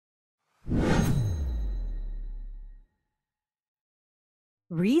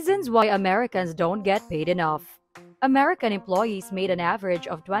Reasons why Americans don't get paid enough. American employees made an average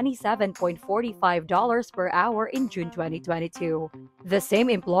of $27.45 per hour in June 2022. The same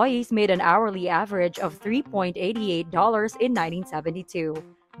employees made an hourly average of $3.88 in 1972.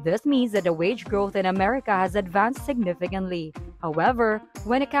 This means that the wage growth in America has advanced significantly. However,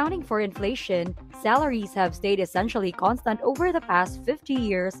 when accounting for inflation, salaries have stayed essentially constant over the past 50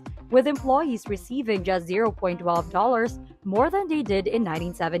 years, with employees receiving just $0.12 more than they did in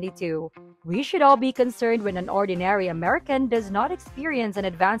 1972. We should all be concerned when an ordinary American does not experience an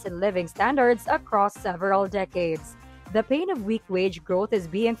advance in living standards across several decades. The pain of weak wage growth is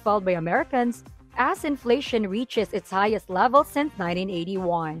being felt by Americans as inflation reaches its highest level since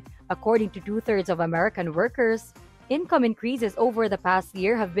 1981. According to two-thirds of American workers, income increases over the past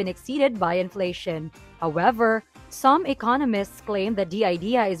year have been exceeded by inflation. However, some economists claim that the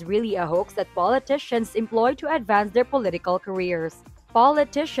idea is really a hoax that politicians employ to advance their political careers.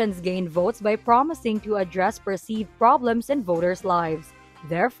 Politicians gain votes by promising to address perceived problems in voters' lives.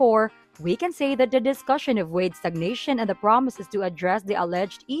 Therefore, we can say that the discussion of wage stagnation and the promises to address the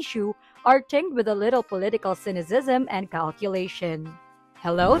alleged issue are tinged with a little political cynicism and calculation.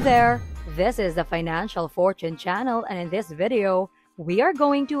 Hello there! This is the Financial Fortune channel, and in this video, we are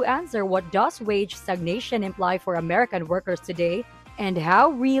going to answer what does wage stagnation imply for American workers today and how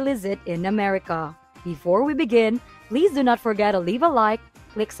real is it in America. Before we begin, please do not forget to leave a like,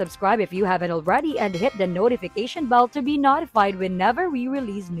 click subscribe if you haven't already, and hit the notification bell to be notified whenever we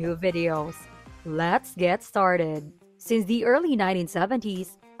release new videos. Let's get started. Since the early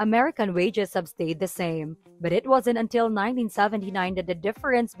 1970s, American wages have stayed the same, but it wasn't until 1979 that the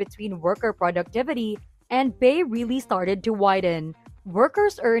difference between worker productivity and pay really started to widen.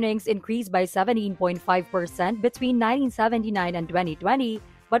 Workers' earnings increased by 17.5% between 1979 and 2020,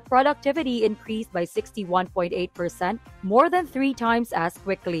 but productivity increased by 61.8%, more than 3 times as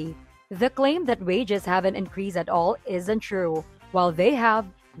quickly. The claim that wages haven't increased at all isn't true. While they have,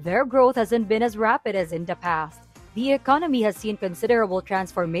 their growth hasn't been as rapid as in the past. The economy has seen considerable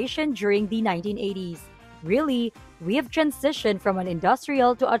transformation during the 1980s. Really, we have transitioned from an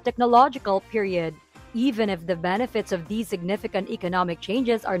industrial to a technological period. Even if the benefits of these significant economic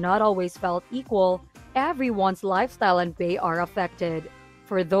changes are not always felt equal, everyone's lifestyle and pay are affected.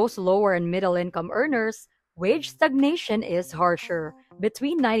 For those lower and middle income earners, wage stagnation is harsher.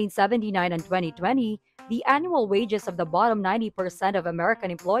 Between 1979 and 2020, the annual wages of the bottom 90% of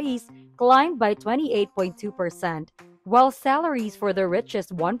American employees climbed by 28.2%, while salaries for the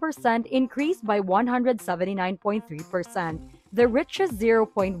richest 1% increased by 179.3%. The richest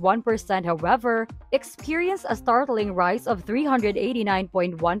 0.1%, however, experienced a startling rise of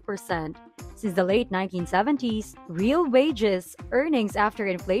 389.1%. Since the late 1970s, real wages, earnings after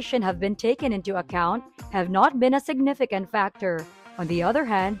inflation have been taken into account, have not been a significant factor. On the other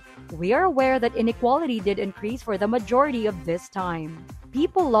hand, we are aware that inequality did increase for the majority of this time.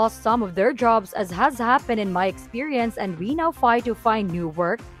 People lost some of their jobs, as has happened in my experience, and we now fight to find new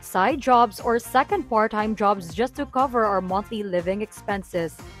work, side jobs, or second part-time jobs just to cover our monthly living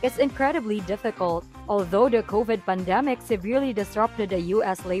expenses. It's incredibly difficult. Although the COVID pandemic severely disrupted the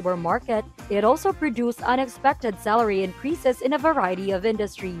U.S. labor market, it also produced unexpected salary increases in a variety of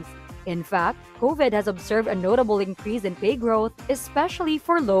industries. In fact, COVID has observed a notable increase in pay growth, especially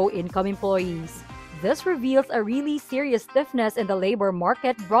for low-income employees. This reveals a really serious stiffness in the labor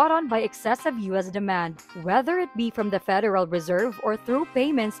market brought on by excessive U.S. demand, whether it be from the Federal Reserve or through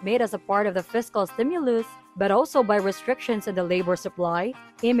payments made as a part of the fiscal stimulus, but also by restrictions in the labor supply,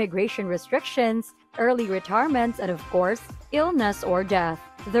 immigration restrictions, early retirements, and of course, illness or death.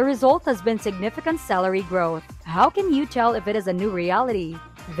 The result has been significant salary growth. How can you tell if it is a new reality?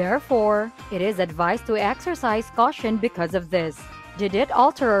 Therefore, it is advised to exercise caution because of this. Did it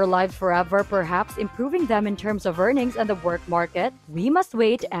alter our lives forever, perhaps improving them in terms of earnings and the work market? We must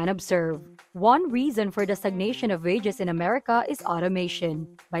wait and observe. One reason for the stagnation of wages in America is automation.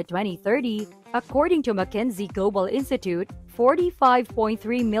 By 2030, according to McKinsey Global Institute,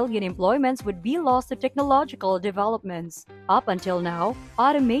 45.3 million employments would be lost to technological developments. Up until now,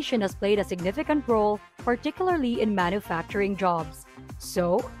 automation has played a significant role, particularly in manufacturing jobs.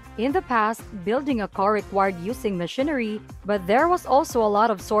 So, in the past, building a car required using machinery, but there was also a lot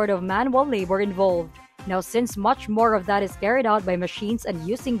of sort of manual labor involved. Now, since much more of that is carried out by machines and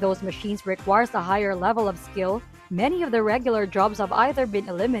using those machines requires a higher level of skill, many of the regular jobs have either been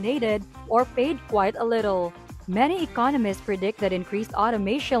eliminated or paid quite a little. Many economists predict that increased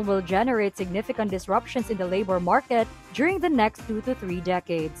automation will generate significant disruptions in the labor market during the next 2 to 3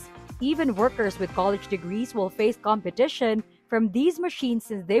 decades. Even workers with college degrees will face competition from these machines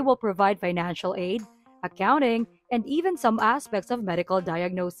since they will provide financial aid, accounting, and even some aspects of medical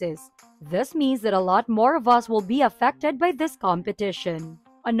diagnosis. This means that a lot more of us will be affected by this competition.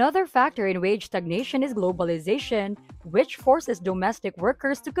 Another factor in wage stagnation is globalization, which forces domestic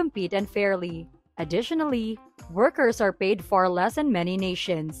workers to compete unfairly. Additionally, workers are paid far less in many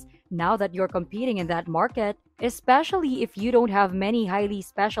nations. Now that you're competing in that market, especially if you don't have many highly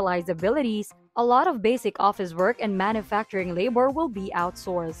specialized abilities, a lot of basic office work and manufacturing labor will be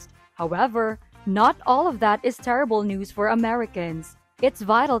outsourced. However, not all of that is terrible news for Americans. It's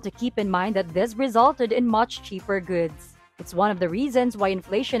vital to keep in mind that this resulted in much cheaper goods. It's one of the reasons why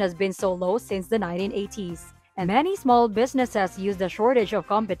inflation has been so low since the 1980s. And many small businesses use the shortage of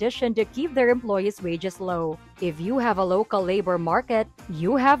competition to keep their employees' wages low. If you have a local labor market,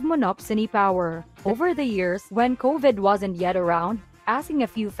 you have monopoly power. Over the years, when COVID wasn't yet around, asking a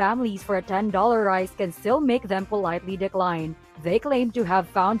few families for a $10 rice can still make them politely decline. They claim to have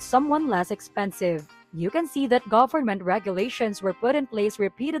found someone less expensive. You can see that government regulations were put in place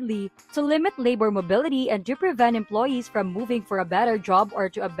repeatedly to limit labor mobility and to prevent employees from moving for a better job or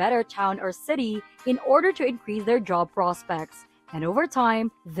to a better town or city in order to increase their job prospects. And over time,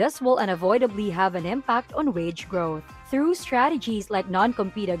 this will unavoidably have an impact on wage growth. Through strategies like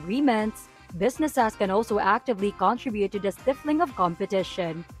non-compete agreements, businesses can also actively contribute to the stifling of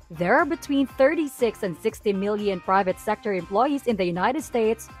competition. There are between 36 and 60 million private sector employees in the United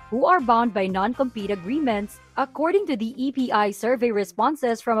States who are bound by non-compete agreements, according to the EPI survey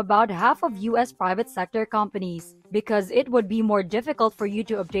responses from about half of U.S. private sector companies. Because it would be more difficult for you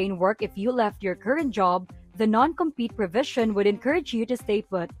to obtain work if you left your current job, the non-compete provision would encourage you to stay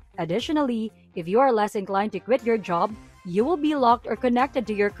put. Additionally, if you are less inclined to quit your job, you will be locked or connected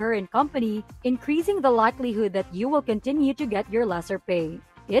to your current company, increasing the likelihood that you will continue to get your lesser pay.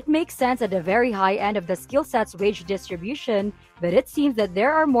 It makes sense at the very high end of the skill set's wage distribution, but it seems that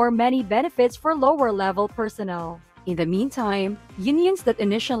there are many benefits for lower-level personnel. In the meantime, unions that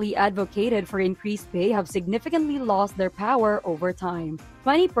initially advocated for increased pay have significantly lost their power over time.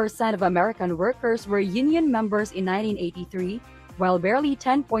 20% of American workers were union members in 1983, while barely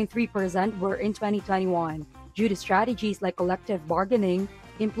 10.3% were in 2021. Due to strategies like collective bargaining,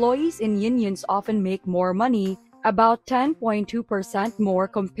 employees in unions often make more money, about 10.2% more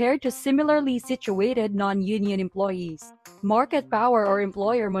compared to similarly situated non-union employees. Market power or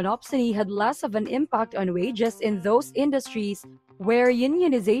employer monopoly had less of an impact on wages in those industries where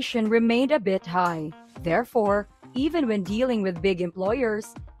unionization remained a bit high. Therefore, even when dealing with big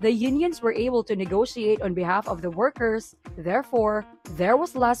employers, the unions were able to negotiate on behalf of the workers. Therefore, there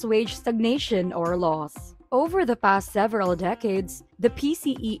was less wage stagnation or loss. Over the past several decades, the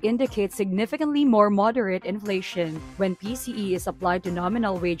PCE indicates significantly more moderate inflation. When PCE is applied to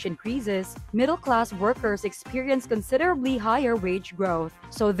nominal wage increases, middle-class workers experience considerably higher wage growth.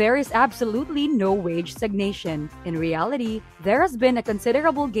 So there is absolutely no wage stagnation. In reality, there has been a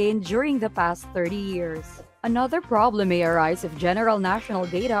considerable gain during the past 30 years. Another problem may arise if general national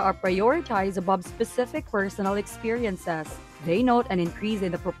data are prioritized above specific personal experiences. They note an increase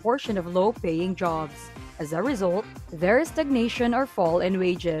in the proportion of low-paying jobs. As a result, there is stagnation or fall in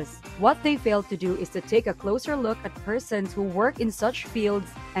wages. What they fail to do is to take a closer look at persons who work in such fields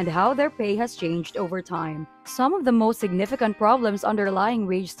and how their pay has changed over time. Some of the most significant problems underlying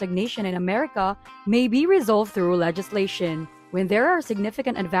wage stagnation in America may be resolved through legislation. When there are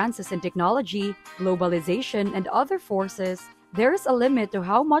significant advances in technology, globalization, and other forces, there is a limit to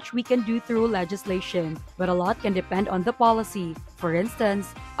how much we can do through legislation, but a lot can depend on the policy. For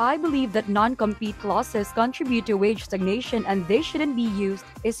instance, I believe that non-compete clauses contribute to wage stagnation and they shouldn't be used,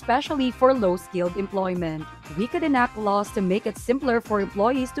 especially for low-skilled employment. We could enact laws to make it simpler for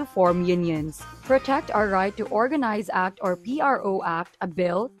employees to form unions. Protect Our Right to Organize Act or PRO Act, a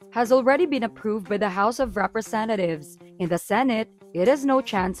bill, has already been approved by the House of Representatives. In the Senate, it has no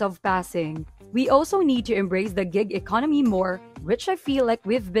chance of passing. We also need to embrace the gig economy more, which I feel like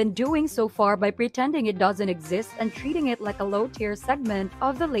we've been doing so far by pretending it doesn't exist and treating it like a low-tier segment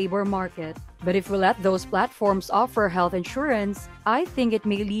of the labor market. But if we let those platforms offer health insurance, I think it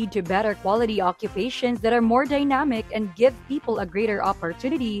may lead to better quality occupations that are more dynamic and give people a greater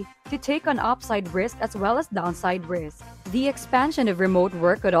opportunity to take on upside risk as well as downside risk. The expansion of remote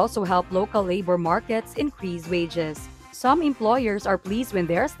work could also help local labor markets increase wages. Some employers are pleased when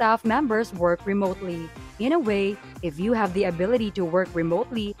their staff members work remotely. In a way, if you have the ability to work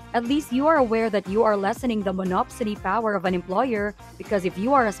remotely, at least you are aware that you are lessening the monopoly power of an employer, because if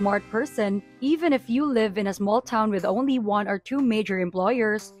you are a smart person, even if you live in a small town with only one or two major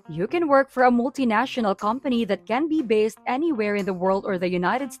employers, you can work for a multinational company that can be based anywhere in the world or the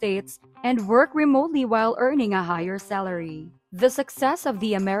United States and work remotely while earning a higher salary. The success of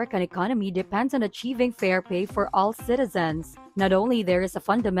the American economy depends on achieving fair pay for all citizens. Not only there is a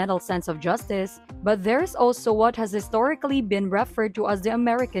fundamental sense of justice, but there is also what has historically been referred to as the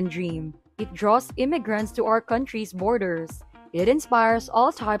American dream. It draws immigrants to our country's borders. It inspires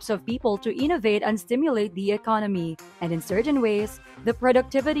all types of people to innovate and stimulate the economy, and in certain ways, the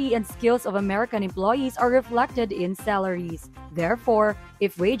productivity and skills of American employees are reflected in salaries. Therefore,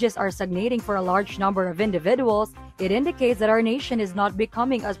 if wages are stagnating for a large number of individuals, it indicates that our nation is not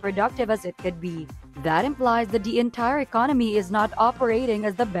becoming as productive as it could be. That implies that the entire economy is not operating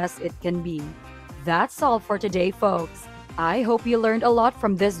as the best it can be. That's all for today, folks. I hope you learned a lot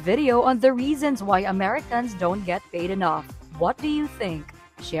from this video on the reasons why Americans don't get paid enough. What do you think?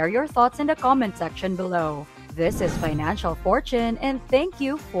 Share your thoughts in the comment section below. This is Financial Fortune, and thank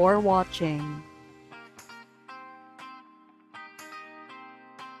you for watching.